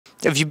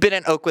If you've been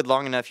at Oakwood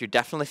long enough, you're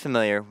definitely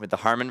familiar with the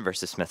Harman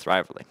versus Smith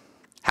rivalry.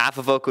 Half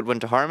of Oakwood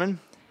went to Harman,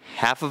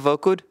 half of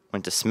Oakwood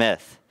went to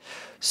Smith.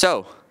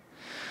 So,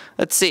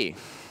 let's see.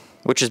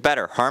 Which is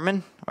better,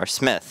 Harman or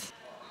Smith?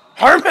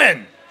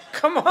 Harman!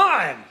 Come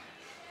on!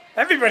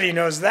 Everybody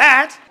knows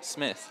that.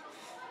 Smith.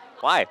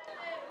 Why?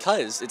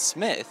 Cause it's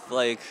Smith.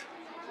 Like,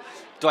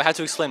 do I have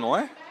to explain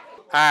more?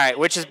 Alright,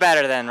 which is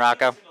better then,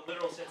 Rocco?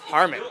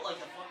 Harman.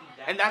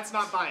 And that's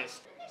not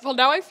biased. Well,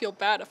 now I feel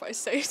bad if I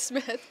say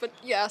Smith, but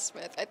yeah,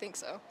 Smith, I think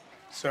so.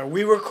 So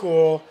we were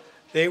cool,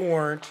 they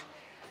weren't.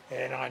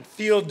 And on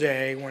field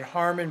day, when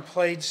Harman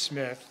played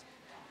Smith,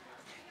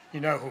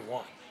 you know who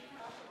won.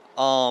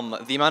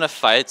 The amount of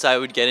fights I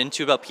would get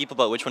into about people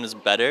about which one is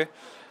better,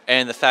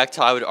 and the fact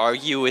how I would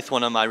argue with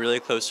one of my really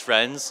close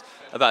friends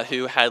about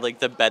who had like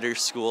the better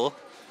school,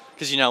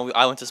 because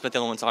I went to Smith, the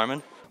other one went to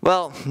Harman.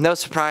 Well, no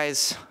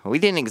surprise, we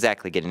didn't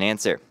exactly get an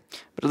answer,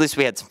 but at least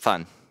we had some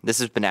fun. This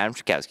has been Adam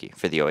Chodkowski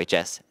for the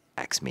OHS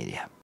X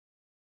Media.